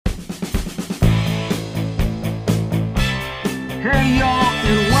Hey y'all,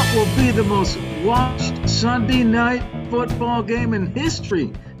 in what will be the most watched Sunday night football game in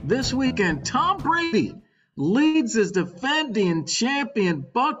history this weekend, Tom Brady leads his defending champion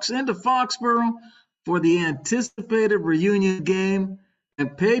Bucks into Foxborough for the anticipated reunion game,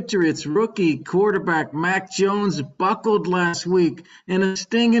 and Patriots rookie quarterback Mac Jones buckled last week in a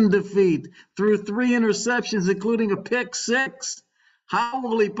stinging defeat through 3 interceptions, including a pick six. How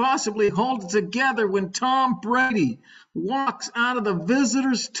will he possibly hold it together when Tom Brady walks out of the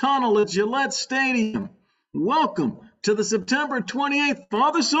visitors' tunnel at Gillette Stadium? Welcome to the September 28th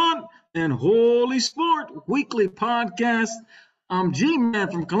Father, Son, and Holy Sport weekly podcast. I'm G-Man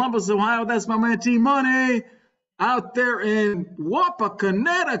from Columbus, Ohio. That's my man T-Money out there in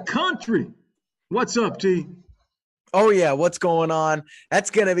Wapakoneta country. What's up, T? Oh, yeah. What's going on?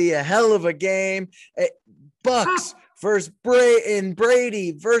 That's going to be a hell of a game. Bucks versus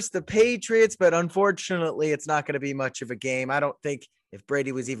Brady versus the Patriots, but unfortunately, it's not going to be much of a game. I don't think if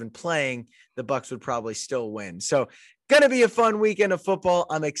Brady was even playing, the Bucks would probably still win. So, going to be a fun weekend of football.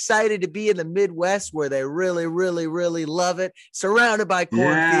 I'm excited to be in the Midwest where they really, really, really love it. Surrounded by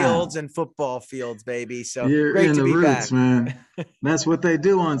cornfields and football fields, baby. So you're great in to the be roots, back. Man. That's what they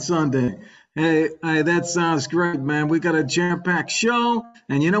do on Sunday. Hey, that sounds great, man. We got a jam-packed show,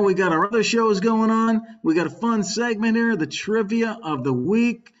 and we got our other shows going on. We got a fun segment here, the trivia of the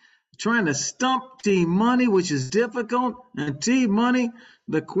week, trying to stump T-Money, which is difficult. And T-Money,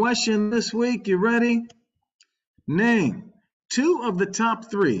 the question this week, you ready? Name 2 of the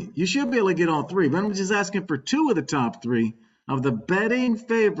top 3. You should be able to get all 3, but I'm just asking for 2 of the top 3 of the betting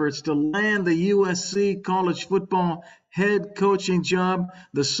favorites to land the USC college football head coaching job.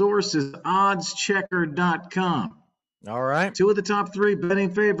 The source is oddschecker.com. All right. 2 of the top 3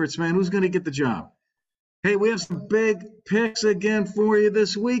 betting favorites, man. Who's going to get the job? Hey, we have some big picks again for you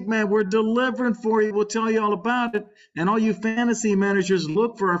this week, man. We're delivering for you. We'll tell you all about it. And all you fantasy managers,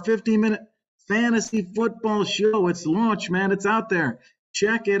 look for our 15-minute fantasy football show. It's launched, man. It's out there.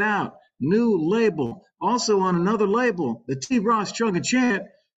 Check it out. New label. Also on another label, the T. Ross Chug and Chant,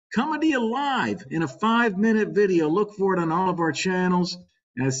 coming to you live in a 5-minute video. Look for it on all of our channels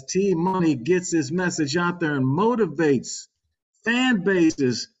as T-Money gets his message out there and motivates fan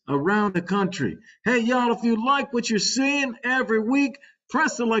bases around the country. Hey, y'all, if you like what you're seeing every week,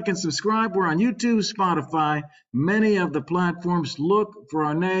 press the like and subscribe. We're on YouTube, Spotify, many of the platforms. Look for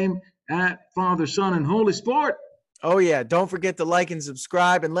our name at Father, Son, and Holy Sport. Oh, yeah. Don't forget to like and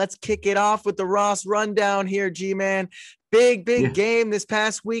subscribe. And let's kick it off with the Ross Rundown here, G-Man. Big game this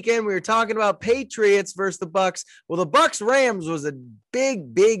past weekend. We were talking about Patriots versus the Bucks. Well, the Bucks-Rams was a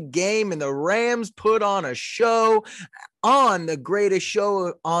big game, and the Rams put on a show, on the greatest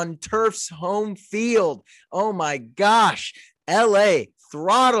show on turf's home field. Oh, my gosh. L.A.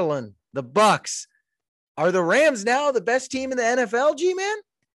 throttling the Bucks. Are the Rams now the best team in the NFL, G-Man?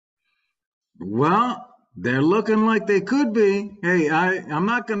 Well, they're looking like they could be. Hey, I'm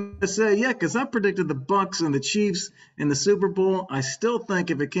not going to say yet because I predicted the Bucks and the Chiefs in the Super Bowl. I still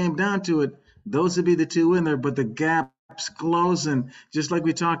think if it came down to it, those would be the 2 in there, but the gap's closing, just like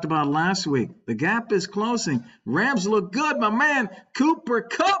we talked about last week. The gap is closing. Rams look good, my man. Cooper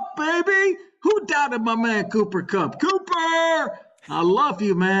Kupp, baby. Who doubted my man Cooper Kupp? Cooper! I love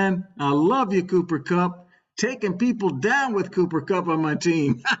you, man. I love you, Cooper Kupp. Taking people down with Cooper Kupp on my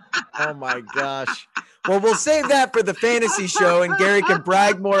team. Oh, my gosh. Well, we'll save that for the fantasy show, and Gary can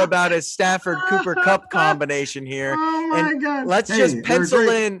brag more about his Stafford-Cooper Kupp combination here. Oh, my God. Let's just pencil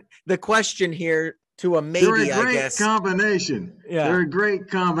in the question here to a maybe, I guess. Combination. Yeah. They're a great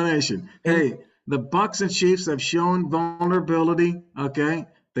combination. Hey, the Bucks and Chiefs have shown vulnerability, okay?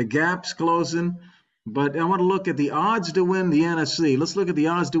 The gap's closing. But I want to look at the odds to win the NFC. Let's look at the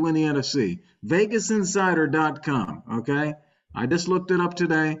odds to win the NFC. VegasInsider.com, okay? I just looked it up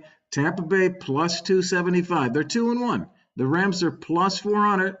today. Tampa Bay plus 275. They're 2-1. The Rams are plus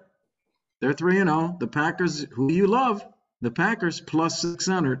 400. They're 3-0. The Packers, who you love, the Packers plus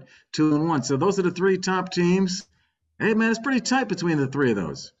 600, 2-1. So those are the 3 top teams. Hey, man, it's pretty tight between the 3 of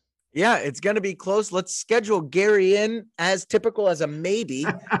those. Yeah, it's going to be close. Let's schedule Gary in as typical as a maybe.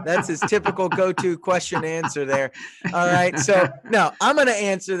 That's his typical go-to question answer there. All right. So now I'm going to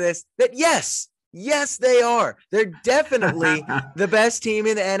answer this that yes, they are. They're definitely the best team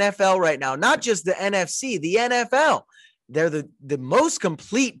in the NFL right now. Not just the NFC, the NFL. They're the most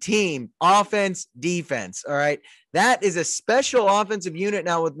complete team, offense, defense. All right. That is a special offensive unit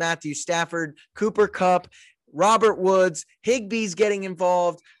now with Matthew Stafford, Cooper Kupp, Robert Woods, Higbee's getting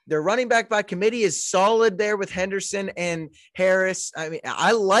involved. Their running back by committee is solid there with Henderson and Harris. I mean,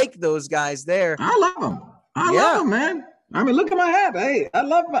 I like those guys there. I love them. I love them, man. I mean, look at my hat. Hey, I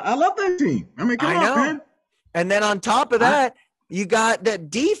love that team. I mean, come on, man. And then on top of that, You got that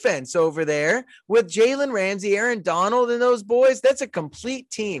defense over there with Jalen Ramsey, Aaron Donald, and those boys. That's a complete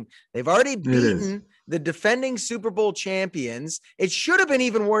team. They've already beaten the defending Super Bowl champions. It should have been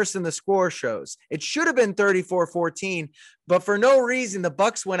even worse than the score shows. It should have been 34-14, but for no reason, the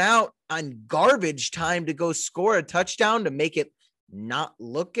Bucs went out on garbage time to go score a touchdown to make it not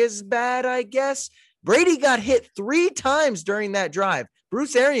look as bad, I guess. Brady got hit 3 times during that drive.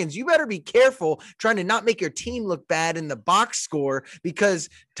 Bruce Arians, you better be careful trying to not make your team look bad in the box score because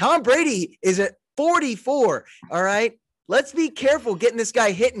Tom Brady is at 44. All right. Let's be careful getting this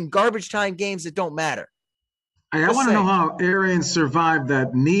guy hit in garbage time games that don't matter. Hey, I want to know how Arians survived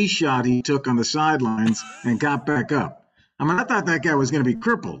that knee shot he took on the sidelines and got back up. I mean, I thought that guy was going to be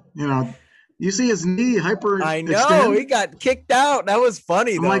crippled. You know, you see his knee hyper. I know he got kicked out. That was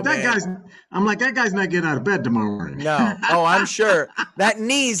funny. I'm like, that guy's not getting out of bed tomorrow morning. No. Oh, I'm sure that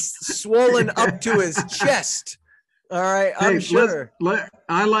knee's swollen up to his chest. All right. I'm sure.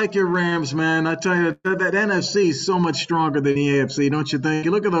 I like your Rams, man. I tell you, that NFC is so much stronger than the AFC, don't you think?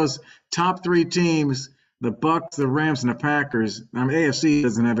 You look at those top 3 teams, the Bucs, the Rams, and the Packers. I mean, AFC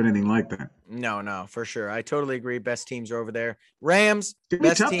doesn't have anything like that. No, for sure. I totally agree. Best teams are over there. Rams. It'd be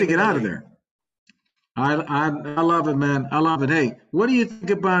tough to get out of there. I love it, man. I love it. Hey, what do you think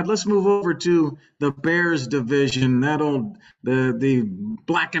about? Let's move over to the Bears division. The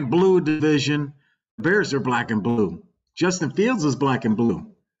black and blue division. The Bears are black and blue. Justin Fields is black and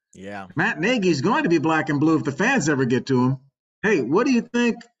blue. Yeah. Matt Nagy is going to be black and blue if the fans ever get to him. Hey, what do you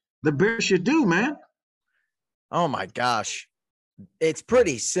think the Bears should do, man? Oh my gosh. It's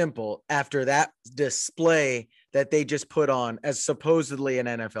pretty simple after that display that they just put on as supposedly an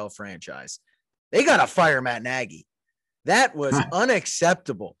NFL franchise. They got to fire Matt Nagy. That was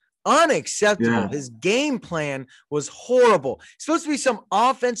unacceptable. Yeah. His game plan was horrible. He's supposed to be some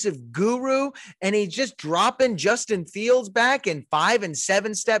offensive guru, and he's just dropping Justin Fields back in 5 and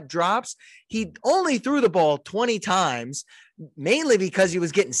 7 step drops. He only threw the ball 20 times, mainly because he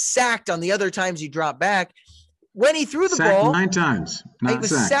was getting sacked on the other times he dropped back. When he threw the ball 9 times, he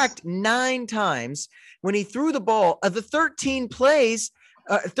was sacked 9 times. When he threw the ball of the 13 plays,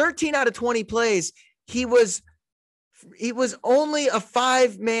 13 out of 20 plays, he was only a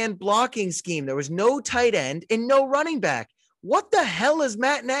 5-man blocking scheme. There was no tight end and no running back. What the hell is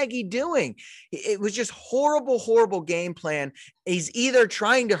Matt Nagy doing? It was just horrible game plan. He's either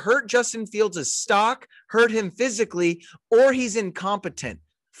trying to hurt Justin Fields' stock, hurt him physically, or he's incompetent.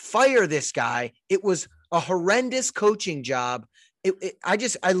 Fire this guy. It was a horrendous coaching job.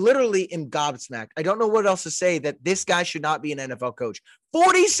 I literally am gobsmacked. I don't know what else to say that this guy should not be an NFL coach.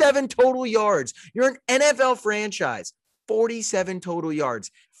 47 total yards. You're an NFL franchise. 47 total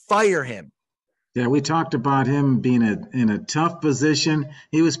yards. Fire him. Yeah, we talked about him being in a tough position.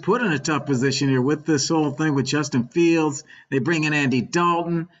 He was put in a tough position here with this whole thing with Justin Fields. They bring in Andy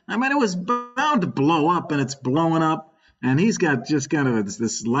Dalton. I mean, it was bound to blow up, and it's blowing up. And he's got just kind of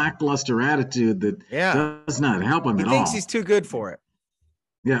this lackluster attitude that does not help him at all. He thinks he's too good for it.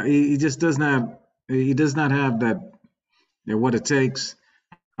 Yeah, he just does not. He does not have that. What it takes.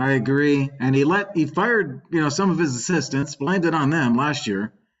 I agree. And he fired some of his assistants, blamed it on them last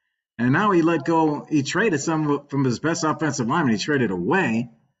year, and now he let go. He traded some from his best offensive lineman. He traded away,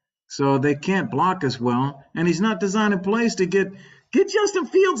 so they can't block as well. And he's not designing plays to get Justin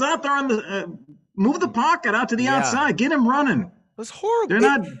Fields out there on the. Move the pocket out to the outside. Get him running. It was horrible. They're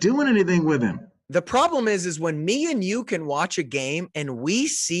not doing anything with him. The problem is when me and you can watch a game and we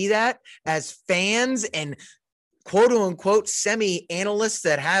see that as fans and quote unquote semi-analysts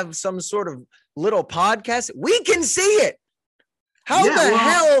that have some sort of little podcast, we can see it. How the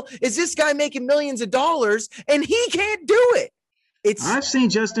hell is this guy making millions of dollars and he can't do it? I've seen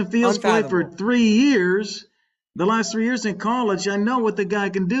Justin Fields play for 3 years. The last 3 years in college, I know what the guy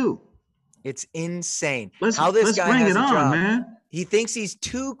can do. It's insane. Let's bring it on, man. He thinks he's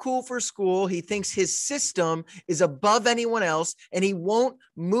too cool for school. He thinks his system is above anyone else, and he won't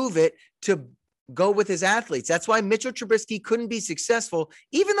move it to go with his athletes. That's why Mitchell Trubisky couldn't be successful,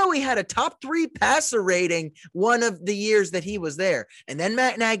 even though he had a top 3 passer rating one of the years that he was there. And then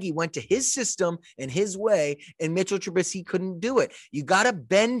Matt Nagy went to his system and his way, and Mitchell Trubisky couldn't do it. You got to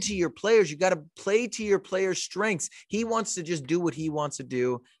bend to your players. You got to play to your players' strengths. He wants to just do what he wants to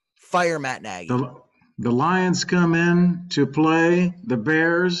do. Fire Matt Nagy. The Lions come in to play the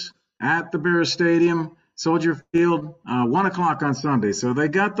Bears at the Bears Stadium, Soldier Field, 1 o'clock on Sunday. So they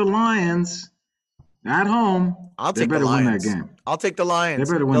got the Lions at home. I'll take the Lions. Win that game. I'll take the Lions.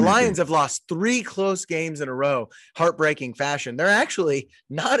 They better win the Lions have lost 3 close games in a row, heartbreaking fashion. They're actually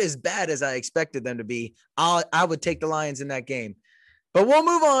not as bad as I expected them to be. I would take the Lions in that game. But we'll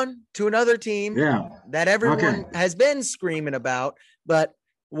move on to another team Yeah. that everyone Okay. has been screaming about, but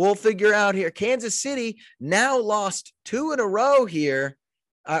we'll figure out here. Kansas City now lost 2 in a row here.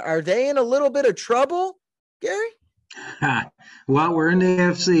 Are they in a little bit of trouble, Gary? Well, we're in the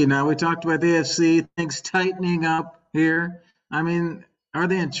AFC now. We talked about the AFC, things tightening up here. I mean, are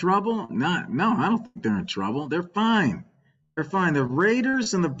they in trouble? Not, no, I don't think they're in trouble. They're fine. They're fine. The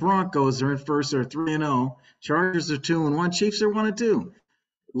Raiders and the Broncos are in first. They're 3-0. Chargers are 2-1. Chiefs are 1-2.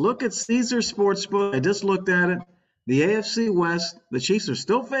 Look at Caesar Sportsbook. I just looked at it. The AFC West, the Chiefs are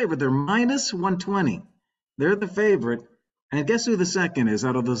still favored. They're minus 120. They're the favorite. And guess who the second is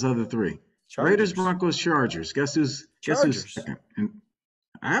out of those other three? Raiders, Chargers. Broncos, Chargers. Guess who's Chargers. second? And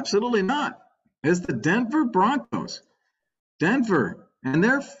absolutely not. It's the Denver Broncos. Denver. And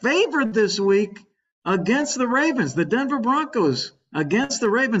they're favored this week against the Ravens. The Denver Broncos against the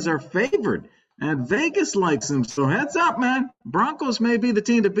Ravens are favored. And Vegas likes them. So heads up, man. Broncos may be the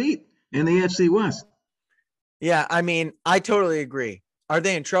team to beat in the AFC West. Yeah, I mean, I totally agree. Are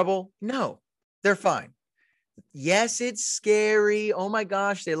they in trouble? No, they're fine. Yes, it's scary. Oh my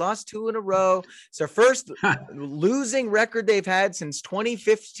gosh, they lost 2 in a row. It's their first losing record they've had since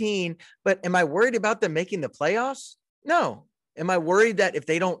 2015. But am I worried about them making the playoffs? No. Am I worried that if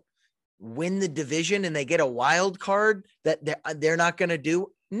they don't win the division and they get a wild card that they're not going to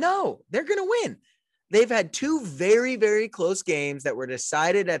do? No, they're going to win. They've had 2 very, very close games that were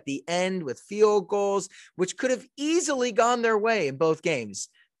decided at the end with field goals, which could have easily gone their way in both games.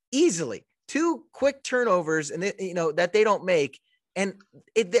 Easily. 2 quick turnovers and that they don't make. And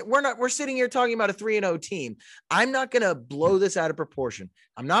we're sitting here talking about a 3-0 team. I'm not going to blow this out of proportion.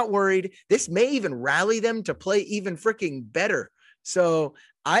 I'm not worried. This may even rally them to play even freaking better. So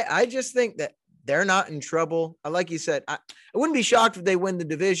I just think that they're not in trouble. Like you said, I wouldn't be shocked if they win the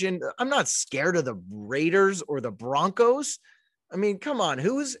division. I'm not scared of the Raiders or the Broncos. I mean, come on,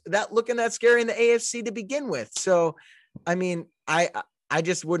 who's that looking that scary in the AFC to begin with? So, I mean, I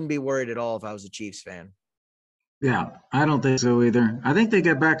just wouldn't be worried at all if I was a Chiefs fan. Yeah, I don't think so either. I think they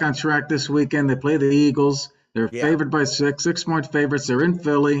get back on track this weekend. They play the Eagles. They're Yeah. favored by 6-point favorites. They're in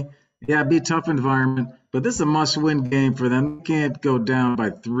Philly. Yeah, it'd be a tough environment, but this is a must-win game for them. They can't go down by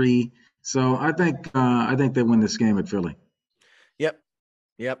 3. So I think they win this game at Philly. Yep.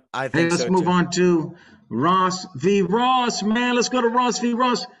 I Hey, think let's so move too. on to Ross v. Ross, man. Let's go to Ross v.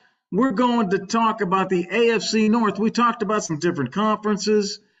 Ross. We're going to talk about the AFC North. We talked about some different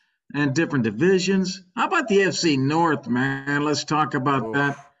conferences and different divisions. How about the AFC North, man? Let's talk about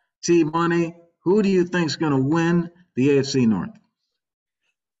that. Oof. T-Money, who do you think's going to win the AFC North?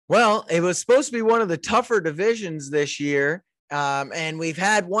 Well, it was supposed to be one of the tougher divisions this year. And we've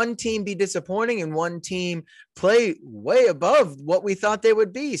had one team be disappointing and one team play way above what we thought they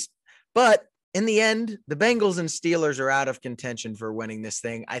would be. But in the end, the Bengals and Steelers are out of contention for winning this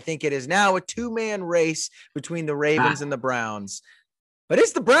thing. I think it is now a 2-man race between the Ravens and the Browns. But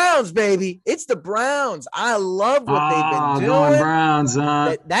it's the Browns, baby. It's the Browns. I love what they've been Going doing. Browns,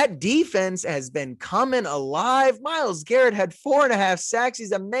 huh? That defense has been coming alive. Myles Garrett had 4.5 sacks.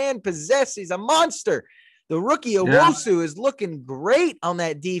 He's a man possessed. He's a monster. The rookie Owosu is looking great on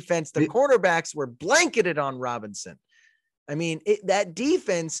that defense. The cornerbacks were blanketed on Robinson. I mean, that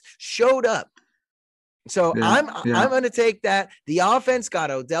defense showed up. So I'm going to take that. The offense got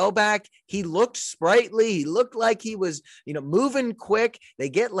Odell back. He looked sprightly. He looked like he was, moving quick. They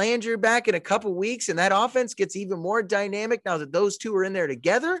get Landry back in a couple weeks, and that offense gets even more dynamic now that those two are in there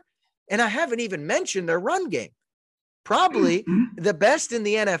together. And I haven't even mentioned their run game. Probably the best in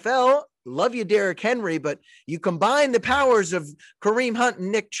the NFL. Love you, Derrick Henry, but you combine the powers of Kareem Hunt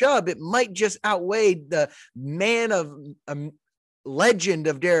and Nick Chubb, it might just outweigh the man of legend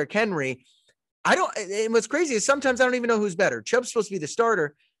of Derrick Henry. And what's crazy is sometimes I don't even know who's better. Chubb's supposed to be the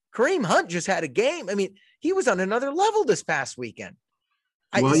starter. Kareem Hunt just had a game. I mean, he was on another level this past weekend.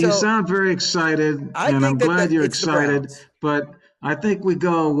 You sound very excited, and I'm glad you're excited. But I think we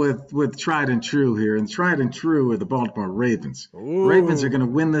go with tried and true here, and tried and true are the Baltimore Ravens. Ooh. Ravens are going to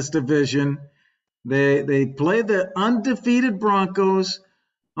win this division. They play the undefeated Broncos.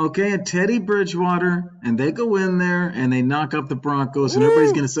 Okay, and Teddy Bridgewater, and they go in there and they knock up the Broncos, and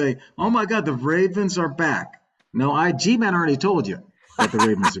everybody's going to say, oh my God, the Ravens are back. No, G-Man already told you that the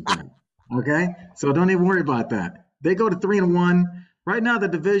Ravens are back. Okay, so don't even worry about that. They go to 3-1. Right now, the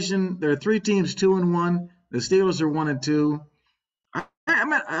division, there are 3 teams, 2-1. The Steelers are 1-2.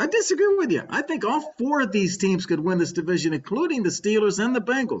 I disagree with you. I think all 4 of these teams could win this division, including the Steelers and the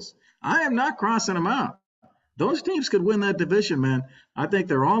Bengals. I am not crossing them out. Those teams could win that division, man. I think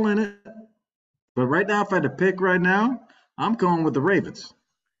they're all in it. But right now, if I had to pick right now, I'm going with the Ravens.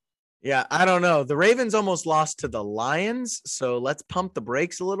 Yeah, I don't know. The Ravens almost lost to the Lions, so let's pump the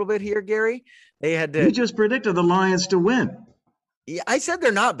brakes a little bit here, Gary. They had You to. just predicted the Lions to win. Yeah, I said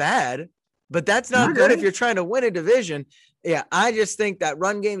they're not bad, but that's not good if Okay. you're trying to win a division. Yeah, I just think that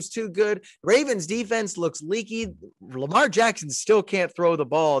run game's too good. Ravens defense looks leaky. Lamar Jackson still can't throw the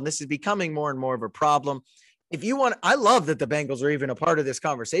ball, and this is becoming more and more of a problem. If you want, I love that the Bengals are even a part of this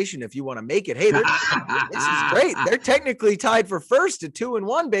conversation. If you want to make it, hey, this is great. They're technically tied for first at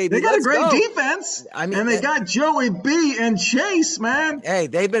 2-1, baby. They got a Let's great go. defense. I mean, and they got Joey B and Chase, man. Hey,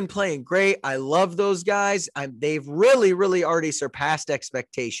 they've been playing great. I love those guys. They've really, really already surpassed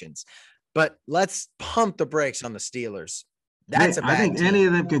expectations. But let's pump the brakes on the Steelers. That's a bad I think team. any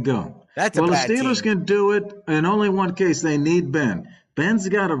of them could go. That's a bad team. Well, the Steelers can do it in only one case. They need Ben. Ben's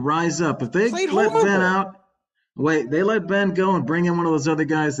got to rise up. If they let Ben out, they let Ben go and bring in one of those other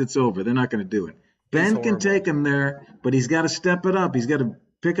guys, it's over. They're not going to do it. Ben can take him there, but he's got to step it up. He's got to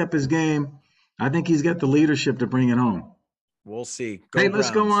pick up his game. I think he's got the leadership to bring it home. We'll see.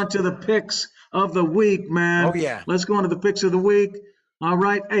 Let's go on to the picks of the week, man. Oh, yeah. Let's go on to the picks of the week. All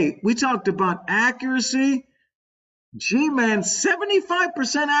right. Hey, we talked about accuracy. G-Man,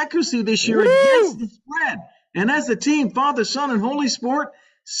 75% accuracy this year against the spread. And as a team, Father, Son, and Holy Sport,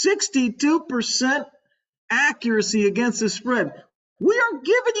 62% accuracy against the spread. We are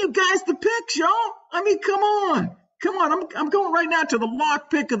giving you guys the picks, y'all. I mean, come on. Come on. I'm going right now to the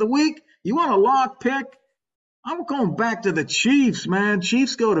lock pick of the week. You want a lock pick? I'm going back to the Chiefs, man.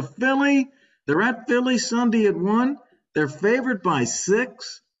 Chiefs go to Philly. They're at Philly Sunday at 1. They're favored by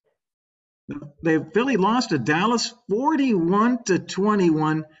 6. Philly lost to Dallas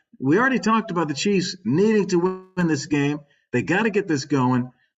 41-21. We already talked about the Chiefs needing to win this game. They got to get this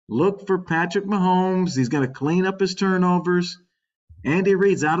going. Look for Patrick Mahomes. He's going to clean up his turnovers. Andy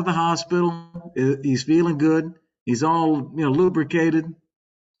Reid's out of the hospital. He's feeling good. He's all lubricated.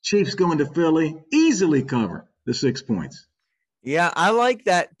 Chiefs going to Philly, easily cover the 6 points. Yeah, I like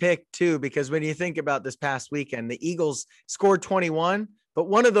that pick too, because when you think about this past weekend, the Eagles scored 21, but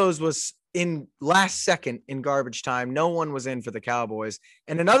one of those was in last second in garbage time. No one was in for the Cowboys.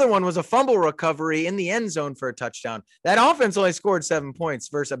 And another one was a fumble recovery in the end zone for a touchdown. That offense only scored 7 points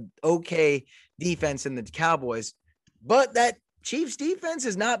versus an okay defense in the Cowboys. But that Chiefs defense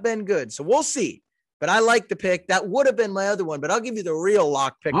has not been good. So we'll see. But I like the pick. That would have been my other one, but I'll give you the real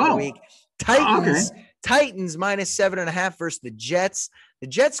lock pick of the week. Titans minus 7.5 versus the Jets. The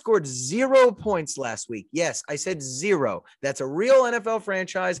Jets scored 0 points last week. Yes, I said 0. That's a real NFL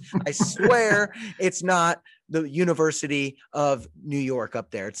franchise. I swear it's not the University of New York up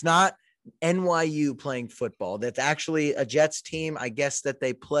there. It's not NYU playing football. That's actually a Jets team. I guess that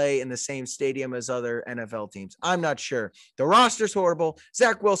they play in the same stadium as other NFL teams. I'm not sure. The roster's horrible.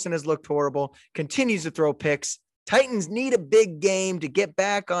 Zach Wilson has looked horrible, continues to throw picks. Titans need a big game to get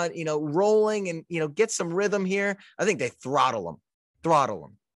back on, rolling and, get some rhythm here. I think they throttle them.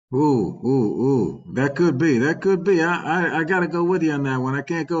 Ooh. That could be. I got to go with you on that one. I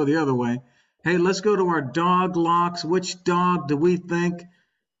can't go the other way. Hey, let's go to our dog locks. Which dog do we think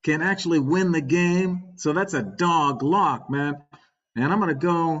can actually win the game? So that's a dog lock, man. And I'm going to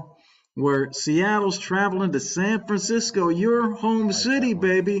go where Seattle's traveling to San Francisco, your home city,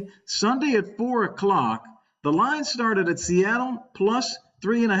 baby. Sunday at 4 o'clock. The line started at Seattle plus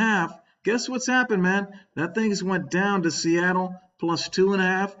 3.5. Guess what's happened, man? That thing's went down to Seattle plus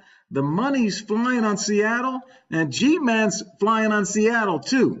 2.5. The money's flying on Seattle, and G-Man's flying on Seattle,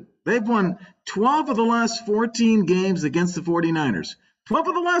 too. They've won 12 of the last 14 games against the 49ers. 12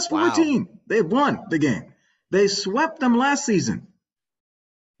 of the last 14. Wow. They've won the game. They swept them last season.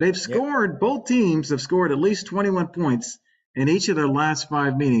 They've scored, both teams have scored at least 21 points in each of their last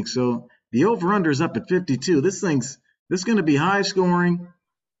 5 meetings. So the over-under is up at 52. This is going to be high scoring.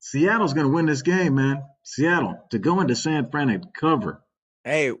 Seattle's going to win this game, man. Seattle to go into San Fran and cover.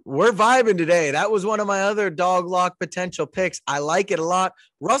 Hey, we're vibing today. That was one of my other dog lock potential picks. I like it a lot.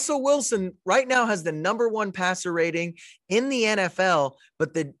 Russell Wilson right now has the #1 passer rating in the NFL,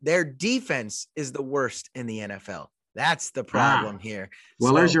 but their defense is the worst in the NFL. That's the problem here.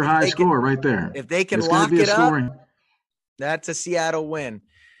 Well, there's your high score right there. If they can lock it up, that's a Seattle win.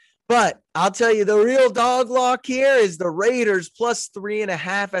 But I'll tell you, the real dog lock here is the Raiders plus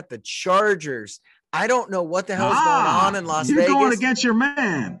 3.5 at the Chargers. I don't know what the hell's going on in Las Vegas. You're going against your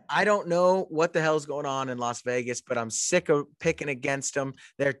man. I don't know what the hell's going on in Las Vegas, but I'm sick of picking against them.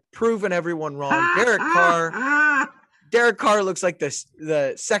 They're proving everyone wrong. Derek Carr looks like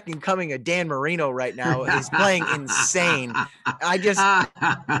the second coming of Dan Marino right now. He's playing insane.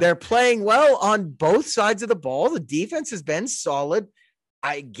 They're playing well on both sides of the ball. The defense has been solid.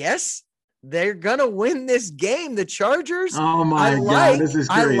 I guess they're gonna win this game. The Chargers. Oh my God, this is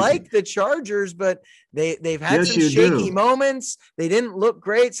crazy. I like the Chargers, but they've had some you shaky do. moments. They didn't look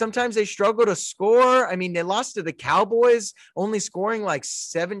great. Sometimes they struggle to score. I mean, they lost to the Cowboys, only scoring like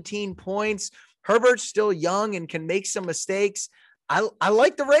 17 points. Herbert's still young and can make some mistakes. I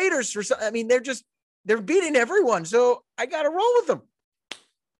like the Raiders for some. I mean, they're beating everyone, so I got to roll with them.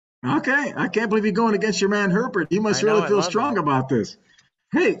 Okay, I can't believe you're going against your man Herbert. You must really feel strong about this.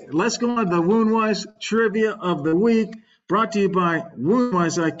 Hey, let's go on to the Woundwise Trivia of the Week, brought to you by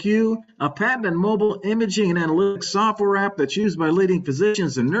Woundwise IQ, a patented mobile imaging and analytics software app that's used by leading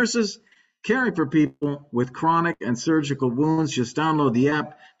physicians and nurses caring for people with chronic and surgical wounds. Just download the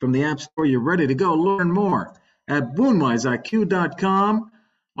app from the App Store. You're ready to go. Learn more at woundwiseiq.com.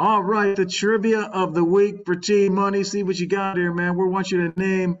 All right, the trivia of the week for T-Money. See what you got here, man. We want you to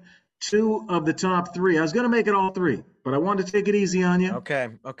name 2 of the top 3. I was going to make it all 3, but I wanted to take it easy on you.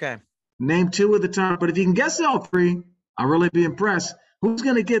 Okay. Name 2 of the top, but if you can guess all 3, I'll really be impressed. Who's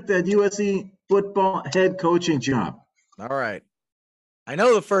going to get that USC football head coaching job? All right. I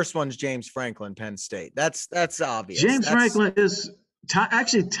know the first one's James Franklin, Penn State. That's obvious. James Franklin is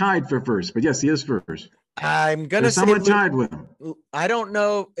actually tied for first, but yes, he is first. I'm going to say someone tied with him. I don't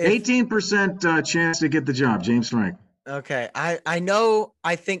know. 18% chance to get the job, James Franklin. Okay.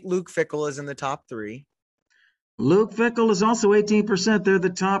 I think Luke Fickell is in the top 3. Luke Fickell is also 18%. They're the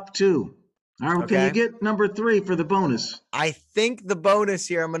top 2. All right, okay. Can you get number 3 for the bonus? I think the bonus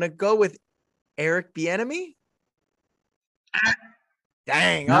here, I'm going to go with Eric Bieniemy.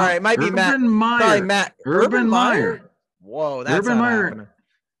 Dang. No, all right. It might be Matt. Probably Matt. Urban Meyer. Whoa, that's Urban Meyer. Happening.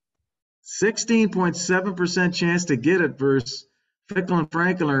 16.7% chance to get it versus Fickell and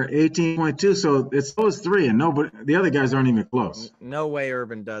Franklin are 18.2. So it's those 3, and nobody, the other guys aren't even close. No way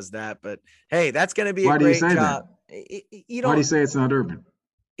Urban does that. But hey, that's going to be a great job. Why do you say it's not Urban?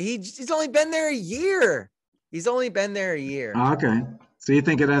 He's only been there a year. Oh, okay. So you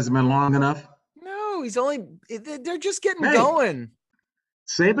think it hasn't been long enough? No, they're just getting going.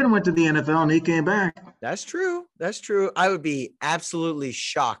 Saban went to the NFL and he came back. That's true. I would be absolutely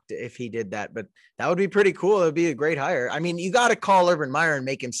shocked if he did that, but that would be pretty cool. It would be a great hire. I mean, you got to call Urban Meyer and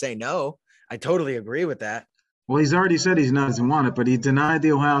make him say no. I totally agree with that. Well, he's already said he doesn't want it, but he denied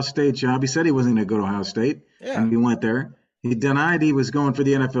the Ohio State job. He said he wasn't going to go to Ohio State, and he went there. He denied he was going for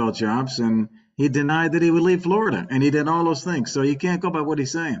the NFL jobs, and he denied that he would leave Florida, and he did all those things. So you can't go by what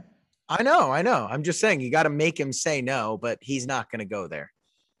he's saying. I know. I'm just saying you got to make him say no, but he's not going to go there.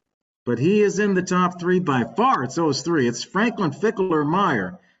 But he is in the top 3 by far. It's those 3. It's Franklin, Fickell, or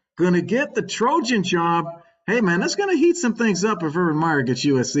Meyer. Going to get the Trojan job. Hey, man, that's going to heat some things up if Urban Meyer gets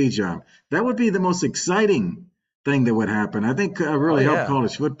USC job. That would be the most exciting thing that would happen. I think really help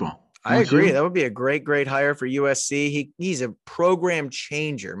college football. I agree. That would be a great hire for USC. He's a program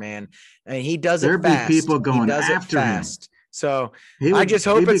changer, man. And he does it fast. There'd be people going after him. So I just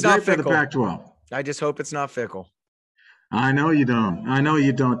hope it's not Fickell. For the Pac-12. I just hope it's not Fickell. I know you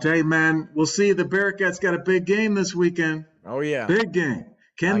don't. Hey, man, we'll see. The Bearcats got a big game this weekend. Oh, yeah. Big game.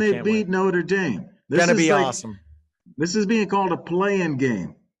 Can they beat Notre Dame? It's going to be awesome. This is being called a play-in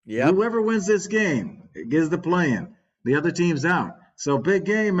game. Yep. Whoever wins this game gets the play-in. The other team's out. So big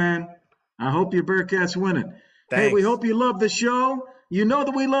game, man. I hope your Bearcats win it. Thanks. Hey, we hope you love the show. You know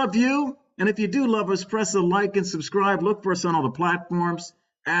that we love you. And if you do love us, press a like and subscribe. Look for us on all the platforms.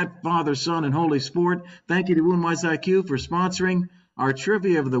 At Father, Son, and Holy Sport. Thank you to Woundwise IQ for sponsoring our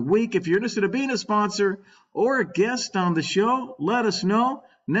trivia of the week. If you're interested in being a sponsor or a guest on the show, let us know.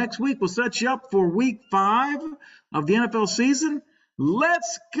 Next week, we'll set you up for week 5 of the NFL season.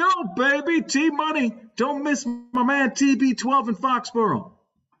 Let's go, baby. T-Money. Don't miss my man TB12 in Foxborough.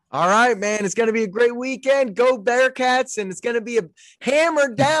 All right, man. It's going to be a great weekend. Go Bearcats, and it's going to be a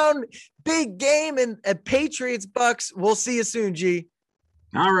hammer down big game and Patriots Bucks. We'll see you soon, G.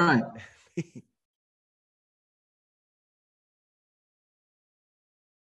 All right.